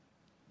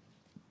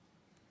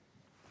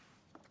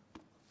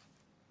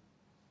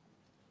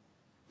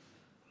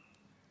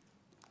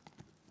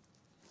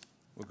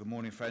Good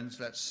morning, friends.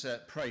 Let's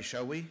pray,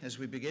 shall we, as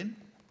we begin?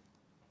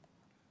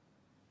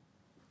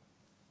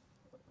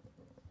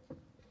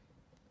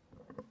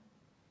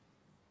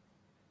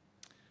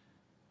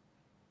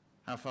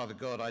 Our Father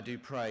God, I do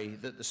pray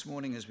that this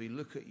morning as we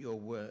look at your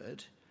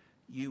word,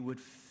 you would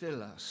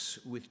fill us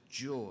with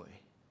joy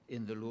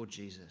in the Lord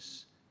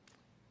Jesus.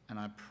 And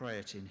I pray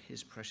it in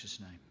his precious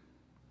name.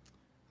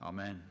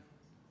 Amen.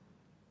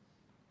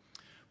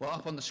 Well,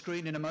 up on the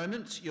screen in a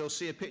moment, you'll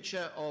see a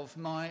picture of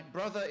my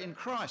brother in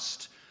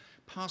Christ,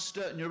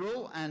 Pastor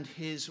Nurul, and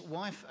his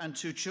wife and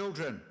 2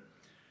 children.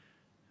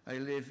 They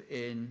live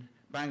in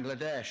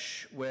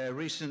Bangladesh, where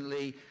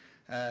recently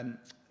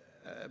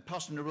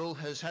Pastor Nurul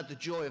has had the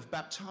joy of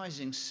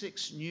baptizing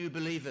 6 new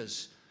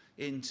believers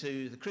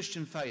into the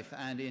Christian faith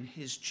and in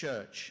his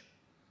church.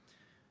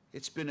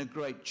 It's been a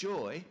great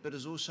joy, but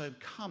has also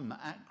come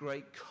at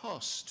great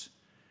cost.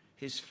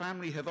 His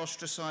family have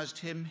ostracized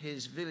him,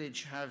 his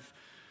village have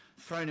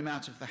thrown him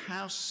out of the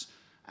house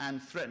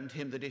and threatened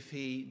him that if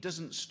he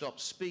doesn't stop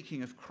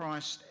speaking of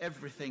Christ,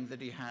 everything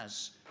that he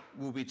has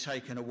will be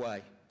taken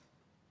away.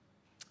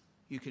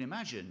 You can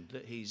imagine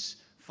that he's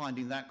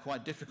finding that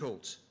quite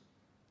difficult.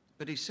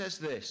 But he says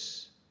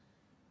this: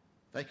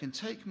 they can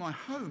take my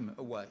home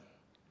away,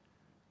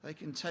 they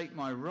can take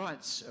my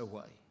rights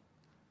away,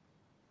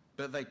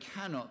 but they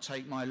cannot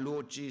take my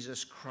Lord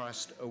Jesus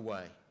Christ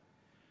away.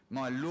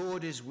 My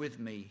Lord is with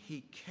me,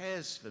 he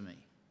cares for me.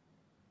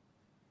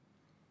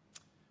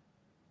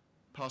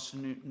 Pastor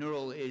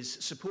Nurul is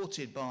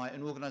supported by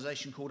an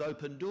organisation called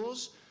Open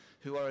Doors,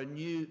 who are a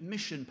new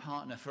mission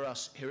partner for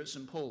us here at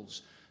St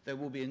Paul's. There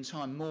will be in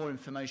time more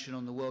information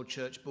on the World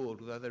Church Board,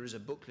 although there is a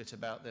booklet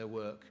about their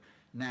work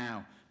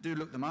now. Do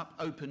look them up,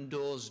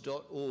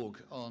 opendoors.org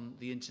on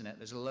the internet.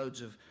 There's loads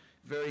of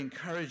very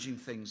encouraging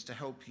things to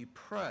help you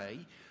pray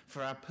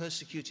for our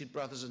persecuted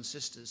brothers and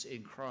sisters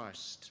in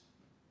Christ.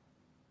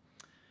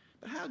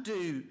 But how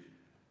do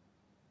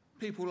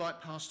people like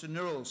Pastor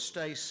Nurul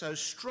stay so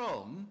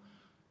strong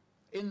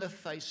in the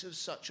face of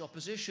such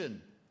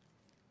opposition?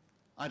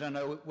 I don't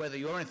know whether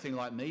you're anything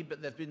like me,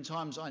 but there have been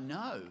times I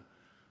know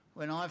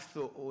when I've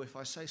thought, oh, if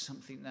I say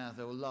something now,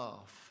 they'll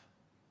laugh.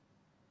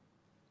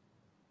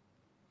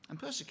 And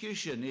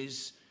persecution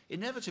is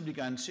inevitably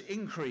going to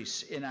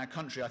increase in our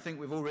country. I think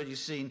we've already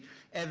seen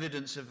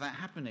evidence of that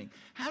happening.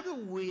 How do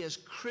we as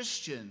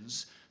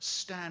Christians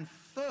stand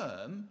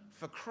firm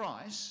for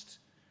Christ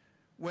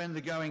when the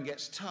going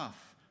gets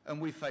tough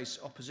and we face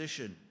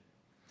opposition?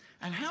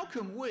 And how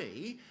can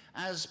we,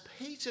 as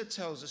Peter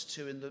tells us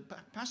to in the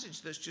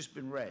passage that's just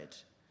been read,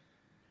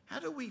 how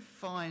do we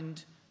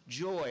find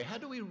joy? How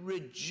do we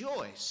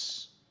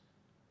rejoice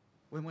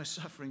when we're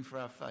suffering for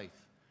our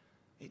faith?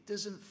 It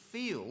doesn't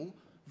feel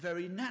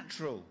very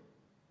natural,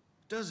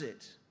 does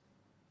it?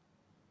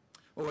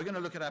 Well, we're going to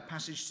look at our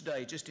passage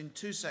today just in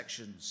 2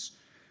 sections.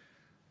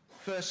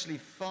 Firstly,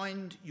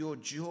 find your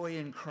joy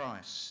in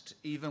Christ,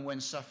 even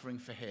when suffering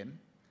for him.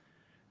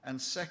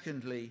 And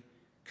secondly,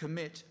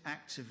 commit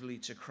actively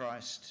to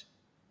Christ,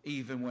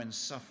 even when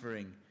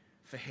suffering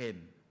for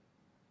him.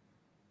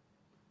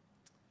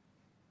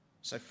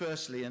 So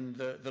firstly, and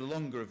the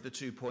longer of the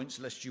 2 points,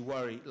 lest you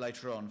worry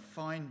later on,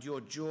 find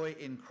your joy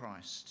in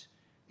Christ,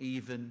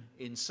 even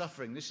in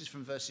suffering. This is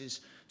from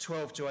verses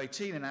 12 to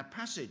 18 in our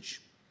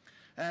passage.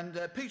 And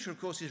Peter, of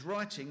course, is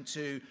writing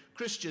to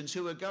Christians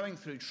who are going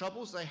through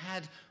troubles. They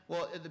had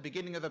what at the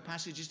beginning of the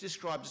passage is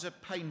described as a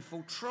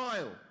painful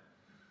trial.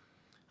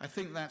 I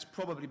think that's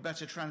probably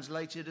better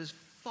translated as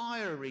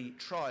fiery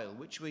trial,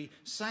 which we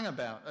sang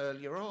about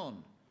earlier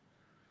on.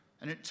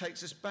 And it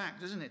takes us back,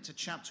 doesn't it, to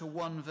chapter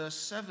 1, verse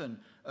 7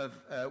 of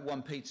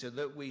 1 Peter,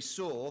 that we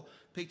saw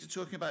Peter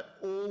talking about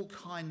all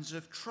kinds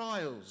of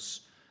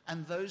trials,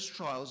 and those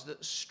trials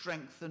that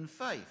strengthen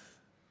faith.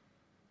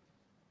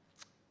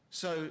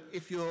 So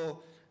if you're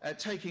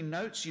taking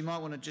notes, you might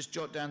want to just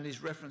jot down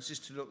these references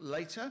to look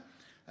later.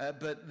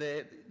 But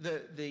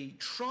the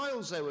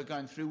trials they were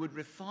going through would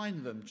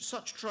refine them.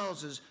 Such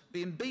trials as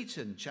being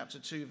beaten, chapter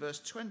 2,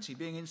 verse 20,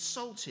 being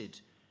insulted,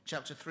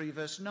 chapter 3,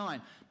 verse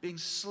 9, being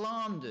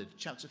slandered,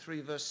 chapter 3,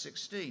 verse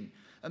 16,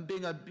 and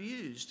being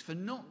abused for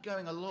not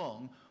going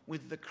along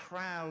with the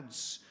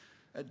crowd's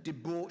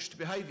debauched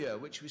behaviour,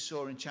 which we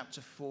saw in chapter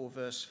 4,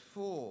 verse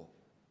 4.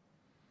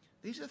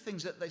 These are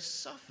things that they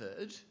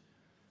suffered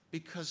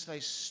because they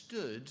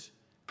stood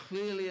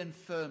clearly and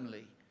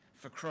firmly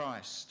for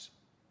Christ.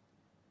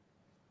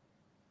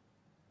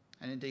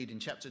 And indeed, in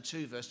chapter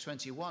 2, verse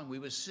 21,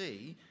 we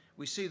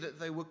see that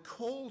they were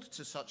called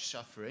to such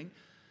suffering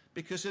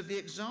because of the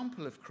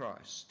example of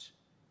Christ.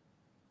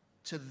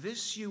 To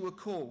this you were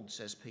called,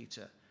 says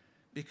Peter,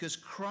 because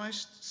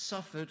Christ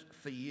suffered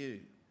for you,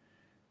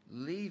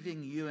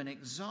 leaving you an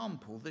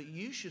example that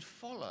you should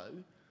follow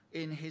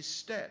in his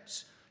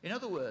steps. In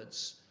other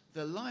words,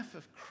 the life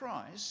of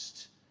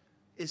Christ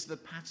is the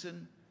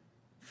pattern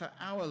for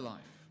our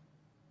life.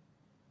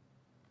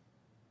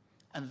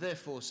 And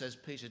therefore, says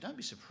Peter, don't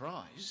be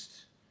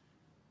surprised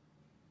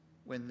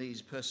when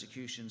these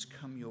persecutions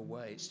come your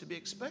way. It's to be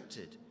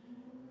expected.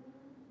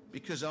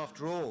 Because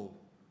after all,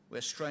 We're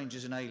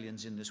strangers and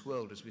aliens in this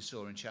world, as we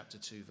saw in chapter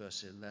 2,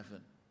 verse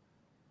 11.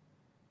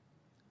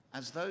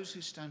 As those who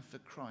stand for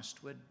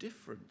Christ, we're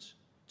different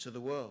to the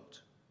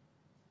world.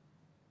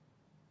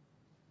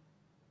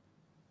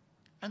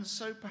 And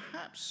so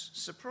perhaps,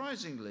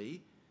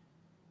 surprisingly,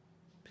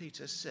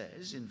 Peter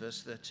says in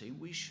verse 13,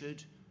 we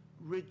should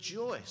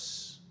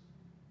rejoice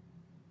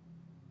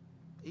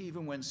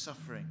even when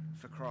suffering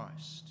for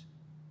Christ.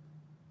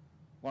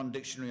 One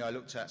dictionary I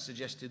looked at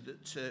suggested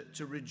that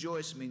to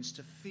rejoice means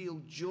to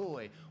feel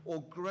joy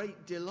or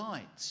great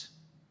delight.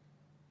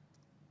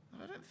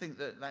 But I don't think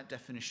that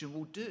definition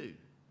will do.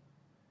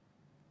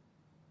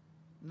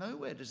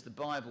 Nowhere does the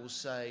Bible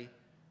say,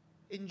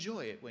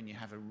 enjoy it when you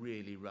have a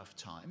really rough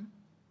time.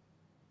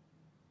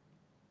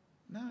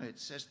 No, it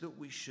says that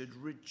we should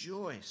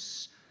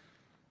rejoice.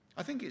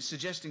 I think it's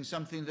suggesting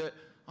something that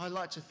I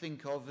like to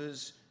think of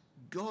as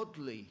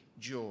godly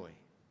joy,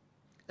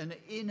 an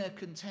inner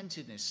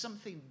contentedness,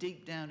 something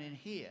deep down in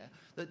here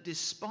that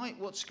despite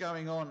what's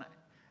going on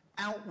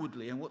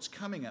outwardly and what's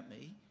coming at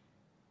me,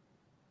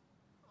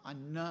 I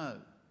know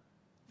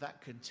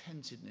that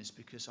contentedness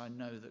because I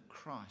know that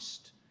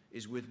Christ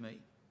is with me.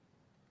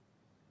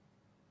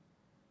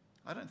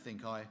 I don't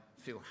think I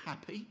feel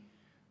happy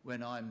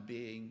when I'm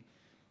being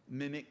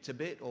mimicked a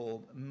bit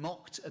or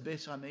mocked a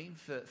bit,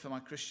 for my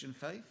Christian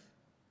faith.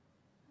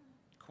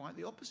 Quite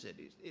the opposite.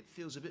 It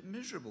feels a bit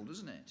miserable,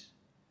 doesn't it?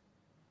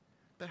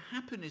 But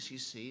happiness, you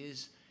see,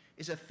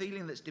 is a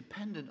feeling that's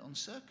dependent on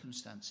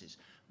circumstances.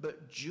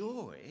 But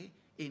joy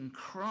in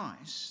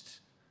Christ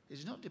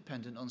is not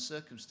dependent on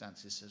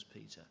circumstances, says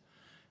Peter.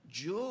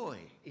 Joy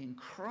in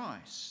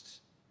Christ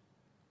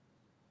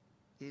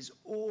is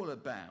all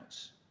about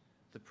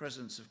the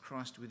presence of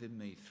Christ within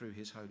me through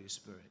his Holy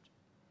Spirit.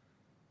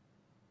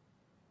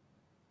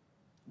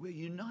 We're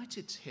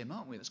united to him,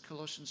 aren't we? That's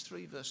Colossians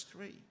 3, verse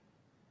 3.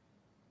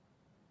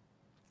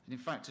 And in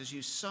fact, as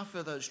you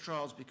suffer those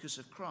trials because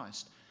of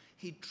Christ,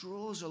 he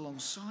draws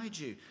alongside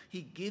you.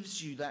 He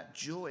gives you that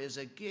joy as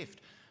a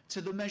gift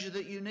to the measure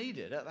that you need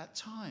it at that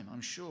time,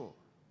 I'm sure.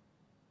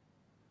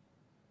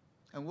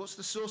 And what's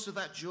the source of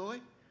that joy?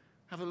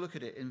 Have a look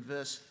at it in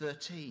verse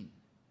 13.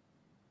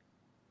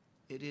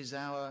 It is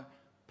our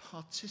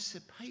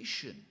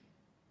participation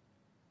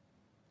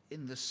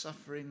in the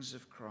sufferings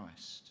of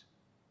Christ.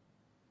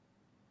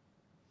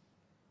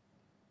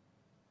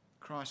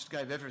 Christ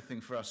gave everything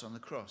for us on the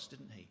cross,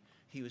 didn't he?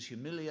 He was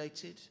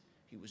humiliated,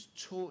 he was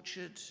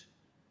tortured,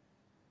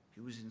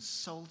 he was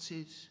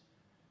insulted,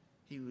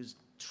 he was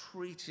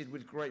treated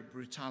with great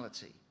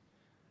brutality.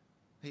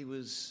 He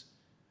was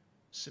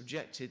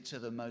subjected to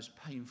the most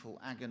painful,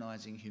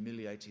 agonizing,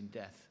 humiliating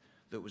death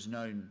that was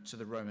known to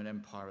the Roman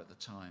Empire at the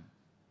time.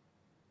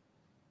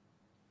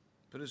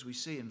 But as we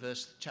see in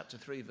chapter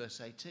 3,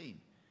 verse 18,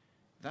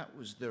 that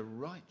was the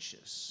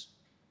righteous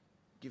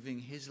giving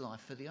his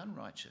life for the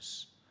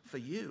unrighteous, for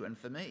you and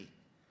for me.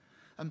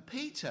 And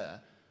Peter,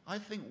 I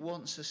think,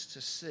 wants us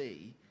to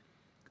see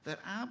that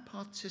our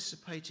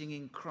participating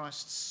in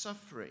Christ's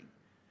suffering,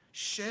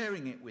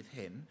 sharing it with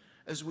him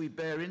as we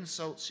bear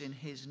insults in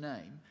his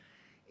name,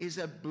 is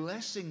a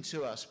blessing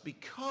to us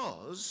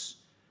because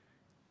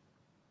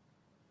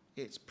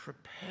it's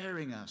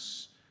preparing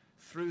us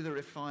through the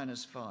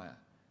refiner's fire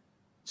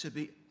to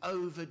be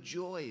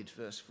overjoyed,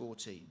 verse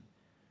 14,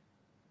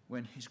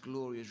 when his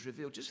glory is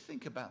revealed. Just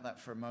think about that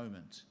for a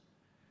moment.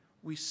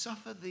 We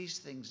suffer these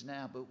things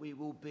now, but we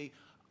will be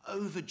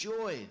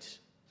overjoyed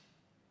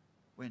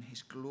when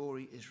his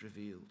glory is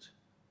revealed.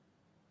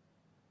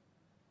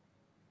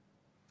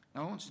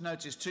 Now, I want to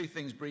notice two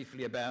things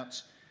briefly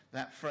about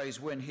that phrase,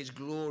 when his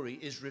glory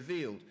is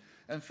revealed.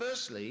 And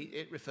firstly,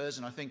 it refers,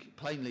 and I think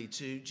plainly,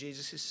 to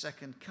Jesus'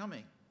 second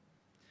coming.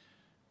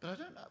 But I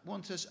don't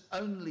want us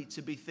only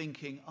to be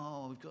thinking,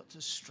 oh, we've got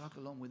to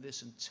struggle on with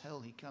this until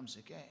he comes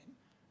again.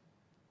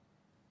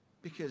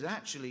 Because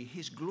actually,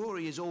 his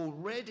glory is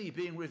already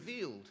being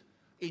revealed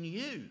in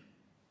you,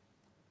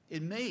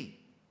 in me,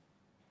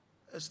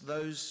 as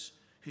those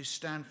who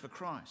stand for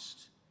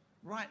Christ.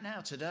 Right now,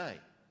 today.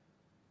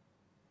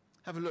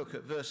 Have a look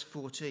at verse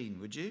 14,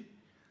 would you?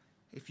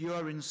 If you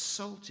are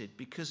insulted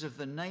because of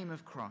the name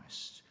of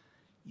Christ,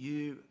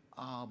 you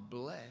are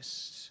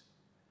blessed.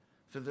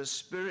 For the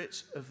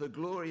Spirit of the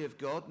glory of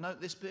God,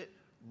 note this bit,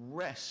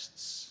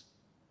 rests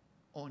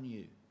on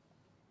you.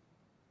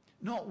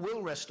 Not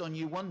will rest on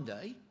you one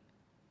day,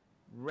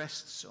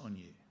 rests on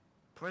you.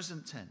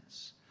 Present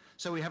tense.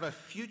 So we have a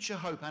future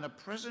hope and a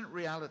present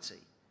reality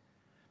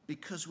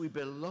because we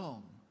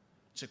belong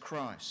to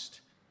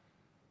Christ.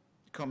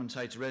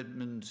 Commentator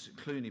Edmund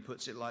Clooney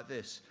puts it like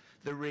this: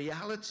 the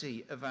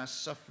reality of our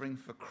suffering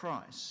for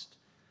Christ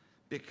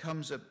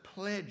becomes a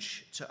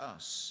pledge to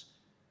us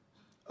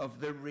of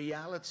the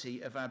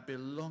reality of our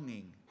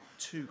belonging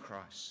to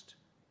Christ.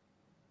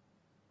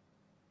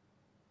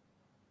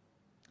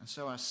 And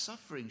so our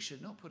suffering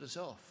should not put us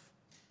off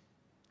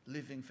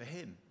living for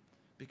him,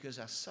 because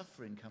our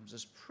suffering comes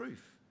as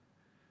proof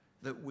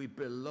that we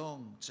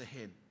belong to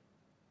him.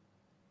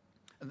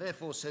 And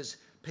therefore, says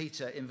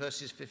Peter in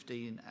verses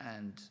 15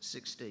 and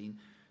 16,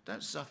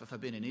 don't suffer for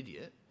being an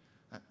idiot.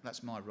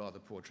 That's my rather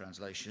poor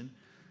translation.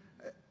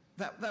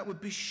 That would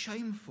be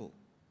shameful,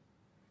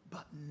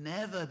 but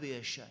never be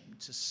ashamed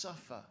to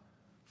suffer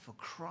for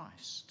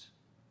Christ,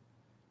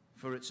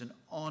 for it's an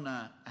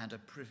honour and a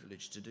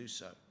privilege to do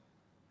so.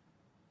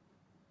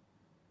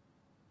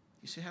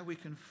 You see how we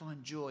can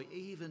find joy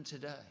even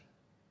today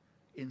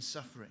in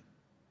suffering.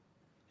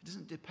 It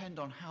doesn't depend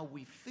on how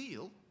we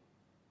feel,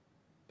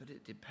 but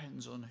it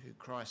depends on who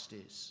Christ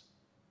is.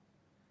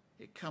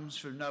 It comes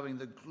from knowing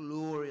the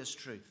glorious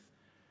truth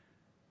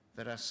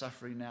that our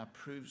suffering now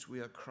proves we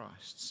are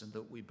Christ's and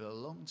that we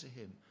belong to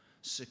him,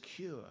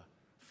 secure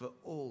for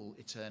all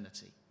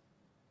eternity.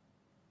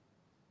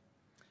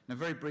 Now,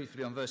 very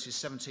briefly on verses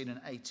 17 and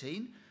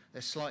 18,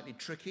 they're slightly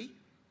tricky.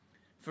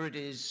 For it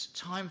is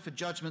time for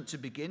judgment to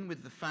begin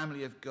with the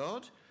family of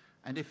God,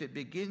 and if it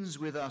begins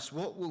with us,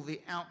 what will the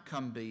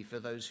outcome be for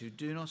those who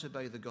do not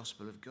obey the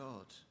gospel of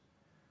God?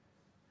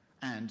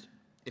 And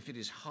if it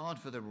is hard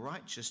for the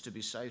righteous to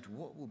be saved,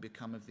 what will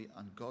become of the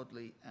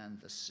ungodly and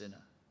the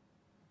sinner?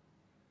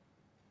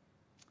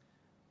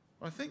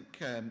 Well, I think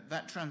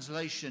that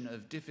translation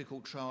of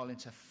difficult trial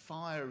into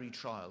fiery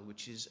trial,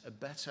 which is a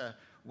better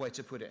way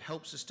to put it,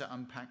 helps us to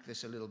unpack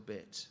this a little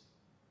bit.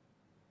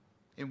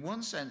 In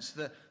one sense,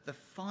 the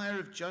fire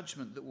of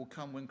judgment that will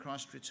come when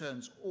Christ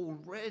returns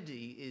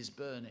already is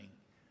burning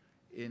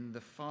in the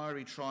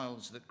fiery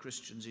trials that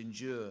Christians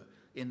endure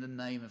in the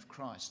name of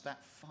Christ.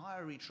 That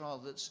fiery trial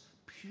that's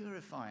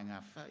purifying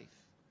our faith.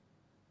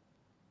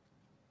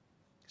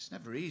 It's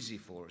never easy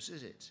for us,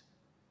 is it?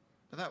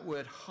 But that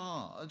word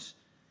hard,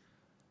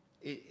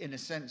 in a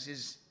sense,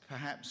 is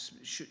perhaps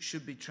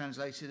should be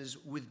translated as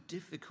with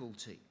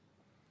difficulty.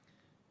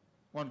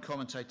 One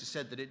commentator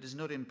said that it does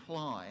not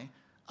imply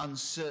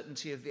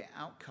uncertainty of the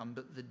outcome,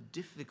 but the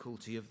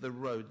difficulty of the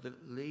road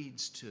that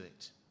leads to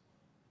it.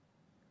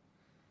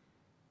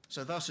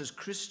 So thus, as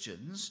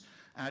Christians,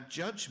 our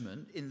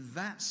judgment in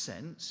that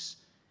sense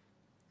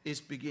is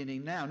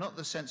beginning now. Not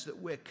the sense that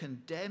we're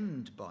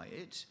condemned by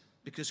it,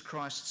 because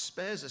Christ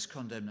spares us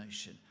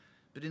condemnation,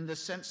 but in the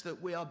sense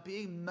that we are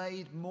being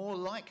made more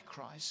like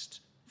Christ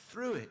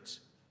through it,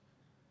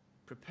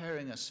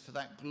 preparing us for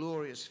that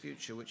glorious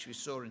future which we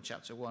saw in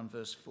chapter 1,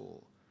 verse 4.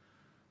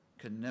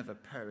 Can never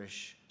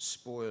perish,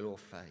 spoil or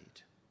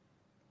fade.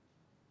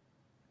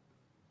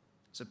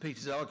 So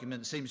Peter's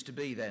argument seems to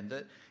be then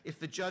that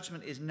if the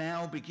judgment is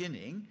now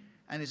beginning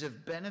and is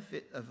of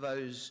benefit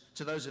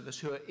to those of us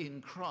who are in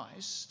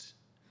Christ,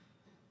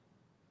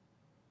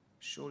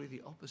 surely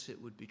the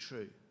opposite would be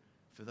true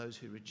for those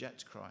who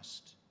reject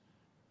Christ,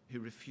 who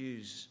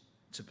refuse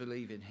to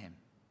believe in him.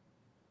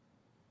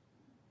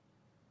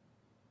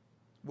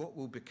 What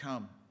will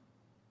become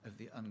of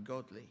the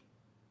ungodly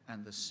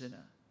and the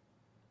sinner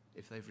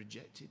if they've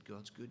rejected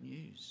God's good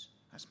news?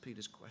 That's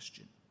Peter's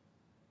question.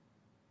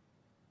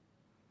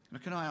 Now,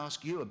 can I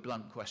ask you a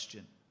blunt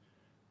question,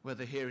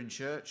 whether here in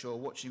church or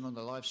watching on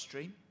the live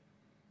stream?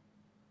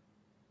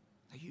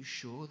 Are you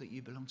sure that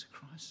you belong to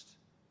Christ?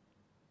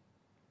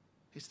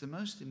 It's the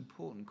most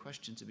important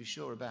question to be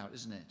sure about,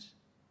 isn't it?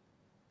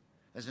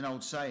 There's an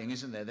old saying,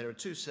 isn't there? There are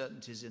two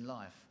certainties in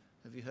life.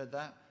 Have you heard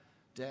that?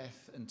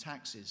 Death and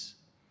taxes.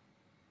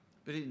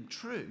 But in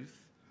truth,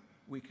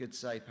 we could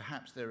say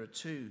perhaps there are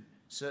two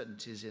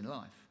certainties in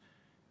life: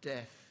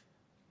 death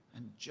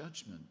and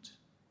judgment.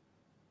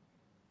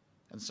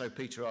 And so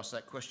Peter asks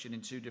that question in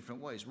two different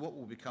ways. What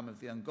will become of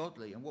the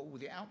ungodly, and what will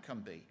the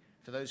outcome be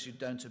for those who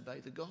don't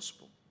obey the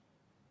gospel?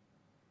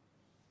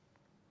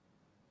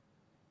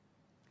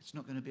 It's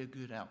not going to be a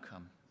good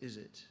outcome, is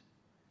it?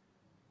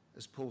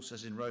 As Paul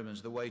says in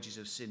Romans, the wages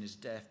of sin is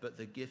death, but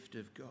the gift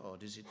of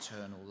God is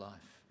eternal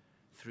life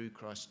through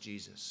Christ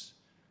Jesus,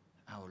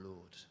 our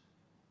Lord.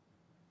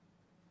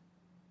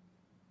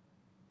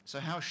 So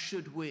how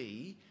should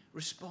we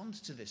respond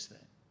to this then?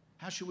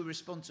 How should we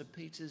respond to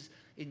Peter's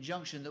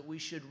injunction that we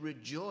should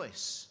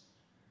rejoice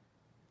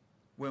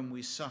when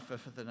we suffer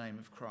for the name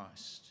of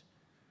Christ?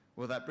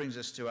 Well, that brings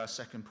us to our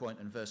second point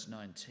in verse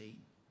 19.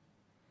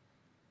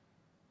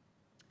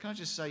 Can I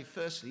just say,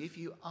 firstly, if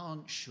you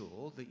aren't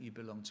sure that you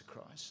belong to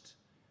Christ,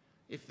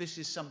 if this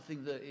is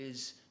something that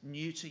is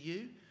new to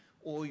you,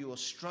 or you're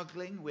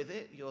struggling with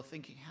it, you're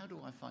thinking, how do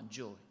I find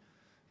joy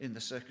in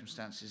the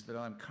circumstances that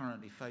I'm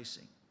currently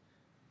facing?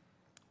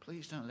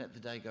 Please don't let the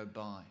day go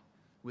by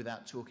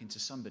without talking to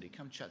somebody.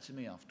 Come chat to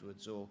me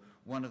afterwards, or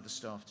one of the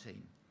staff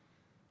team,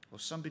 or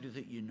somebody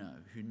that you know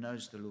who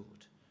knows the Lord.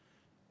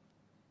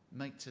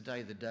 Make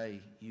today the day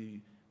you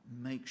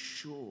make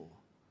sure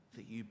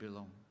that you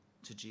belong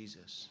to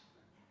Jesus.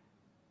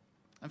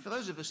 And for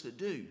those of us that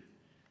do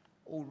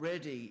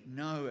already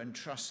know and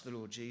trust the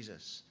Lord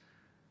Jesus,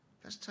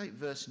 let's take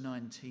verse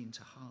 19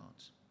 to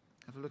heart.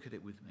 Have a look at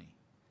it with me.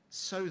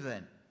 So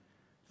then,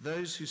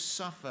 those who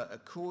suffer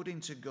according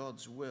to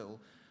God's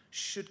will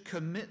should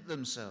commit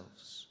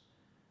themselves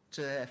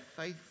to their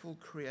faithful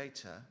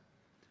Creator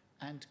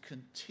and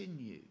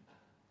continue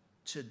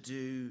to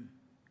do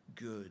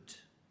good.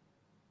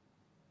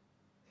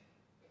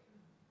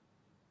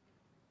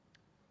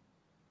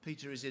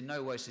 Peter is in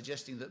no way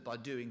suggesting that by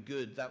doing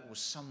good, that will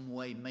some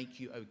way make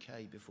you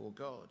okay before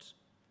God.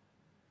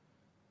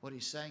 What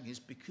he's saying is,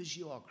 because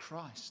you are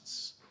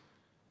Christ's,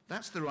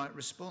 that's the right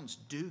response.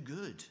 Do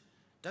good.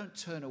 Don't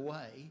turn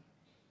away.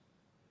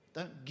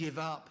 Don't give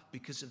up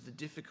because of the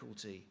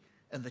difficulty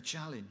and the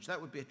challenge.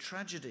 That would be a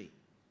tragedy.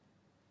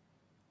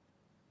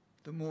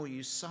 The more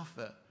you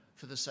suffer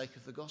for the sake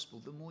of the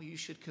gospel, the more you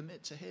should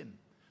commit to him.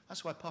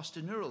 That's why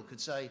Pastor Nurul could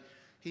say,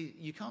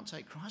 you can't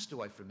take Christ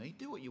away from me.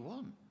 Do what you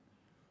want.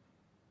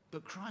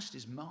 But Christ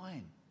is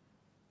mine.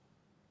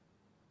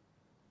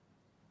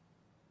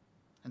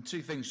 And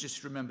two things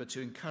just remember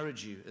to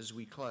encourage you as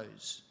we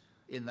close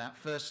in that.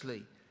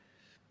 Firstly,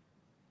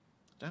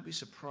 don't be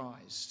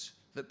surprised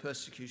that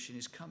persecution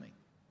is coming.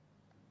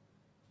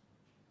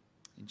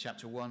 In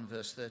chapter 1,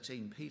 verse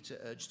 13, Peter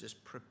urged us,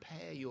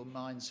 prepare your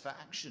minds for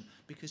action,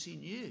 because he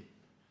knew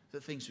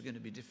that things were going to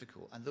be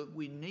difficult and that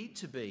we need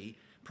to be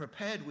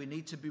prepared, we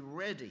need to be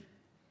ready.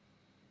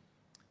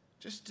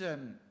 Just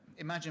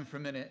imagine for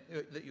a minute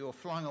that you're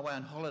flying away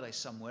on holiday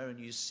somewhere and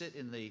you sit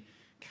in the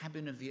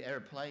cabin of the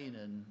airplane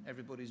and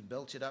everybody's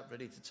belted up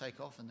ready to take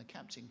off and the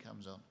captain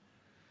comes on.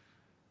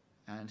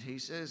 And he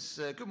says,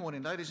 good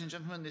morning, ladies and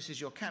gentlemen, this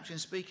is your captain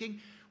speaking.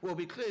 We'll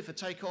be clear for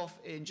takeoff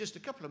in just a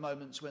couple of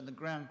moments when the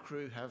ground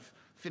crew have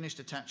finished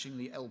attaching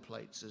the L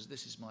plates, as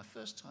this is my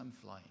first time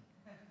flying.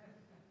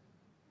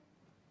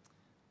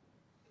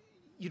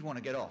 You'd want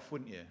to get off,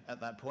 wouldn't you, at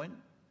that point?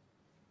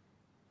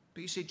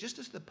 But you see, just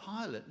as the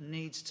pilot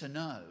needs to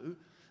know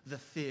the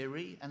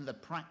theory and the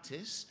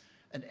practice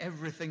and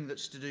everything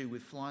that's to do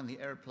with flying the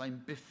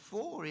airplane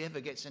before he ever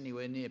gets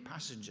anywhere near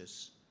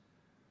passengers,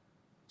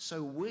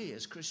 so we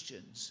as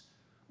Christians,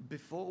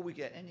 before we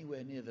get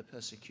anywhere near the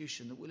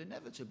persecution that will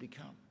inevitably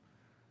come,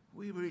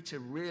 we need to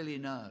really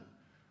know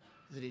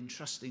that in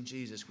trusting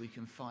Jesus we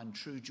can find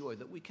true joy,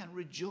 that we can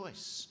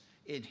rejoice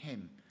in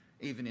him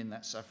even in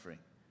that suffering.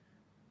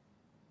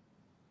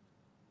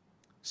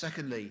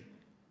 Secondly,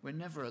 we're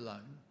never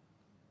alone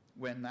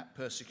when that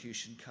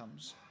persecution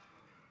comes,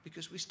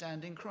 because we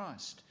stand in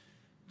Christ.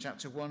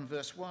 Chapter 1,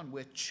 verse 1,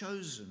 we're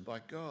chosen by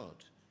God.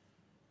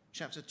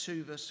 Chapter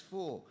 2, verse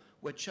 4,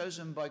 we're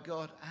chosen by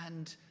God,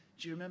 and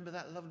do you remember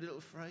that lovely little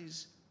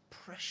phrase?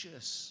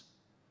 Precious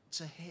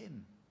to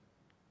him.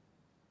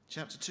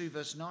 Chapter 2,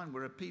 verse 9,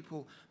 we're a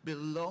people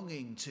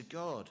belonging to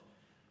God.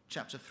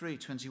 Chapter 3,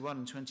 21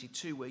 and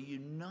 22, we're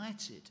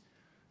united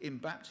in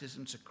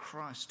baptism to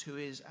Christ, who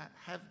is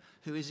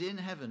in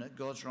heaven at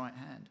God's right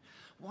hand.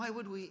 Why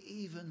would we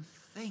even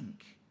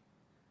think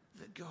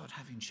that God,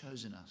 having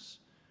chosen us,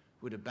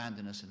 would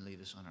abandon us and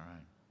leave us on our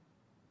own?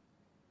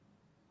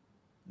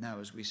 Now,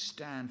 as we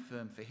stand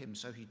firm for him,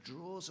 so he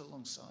draws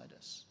alongside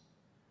us.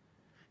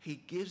 He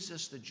gives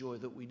us the joy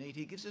that we need.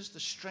 He gives us the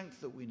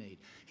strength that we need.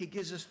 He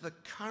gives us the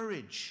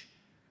courage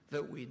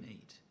that we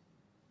need.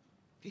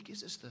 He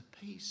gives us the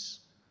peace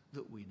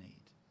that we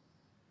need,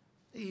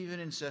 even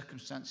in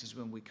circumstances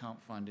when we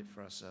can't find it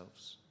for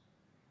ourselves.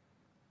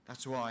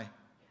 That's why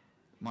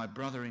my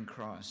brother in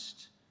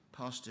Christ,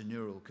 Pastor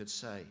Nurul, could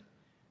say,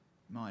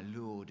 my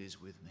Lord is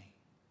with me.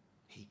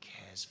 He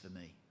cares for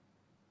me.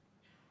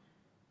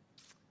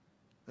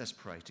 Let's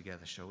pray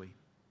together, shall we?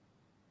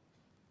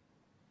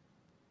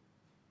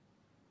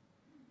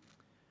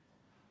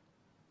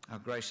 Our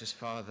gracious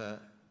Father,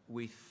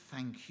 we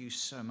thank you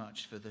so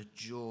much for the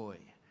joy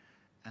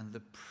and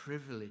the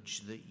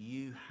privilege that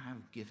you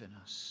have given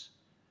us,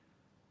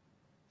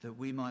 that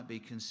we might be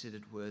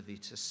considered worthy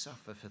to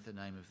suffer for the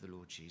name of the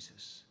Lord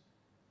Jesus.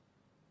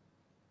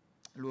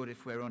 Lord,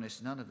 if we're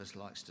honest, none of us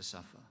likes to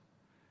suffer.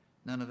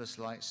 None of us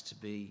likes to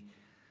be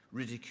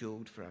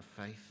ridiculed for our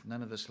faith.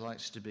 None of us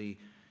likes to be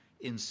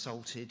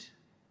insulted.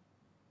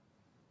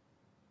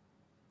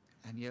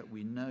 And yet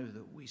we know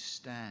that we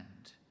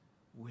stand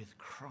with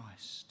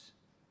Christ.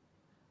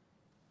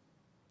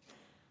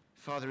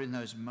 Father, in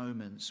those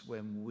moments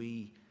when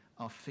we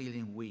are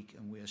feeling weak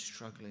and we are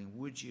struggling,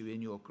 would you,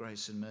 in your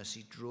grace and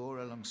mercy,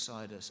 draw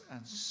alongside us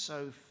and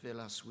so fill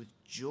us with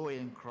joy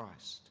in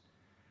Christ,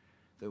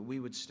 that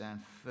we would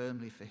stand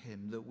firmly for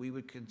him, that we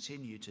would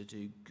continue to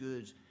do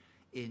good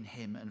in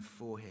him and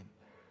for him.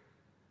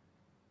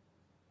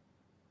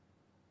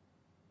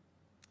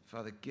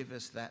 Father, give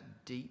us that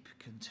deep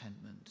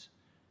contentment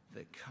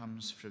that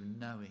comes from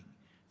knowing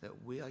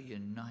that we are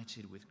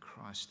united with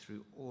Christ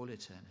through all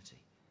eternity.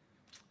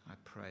 I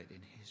pray it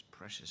in his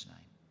precious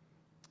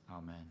name.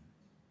 Amen.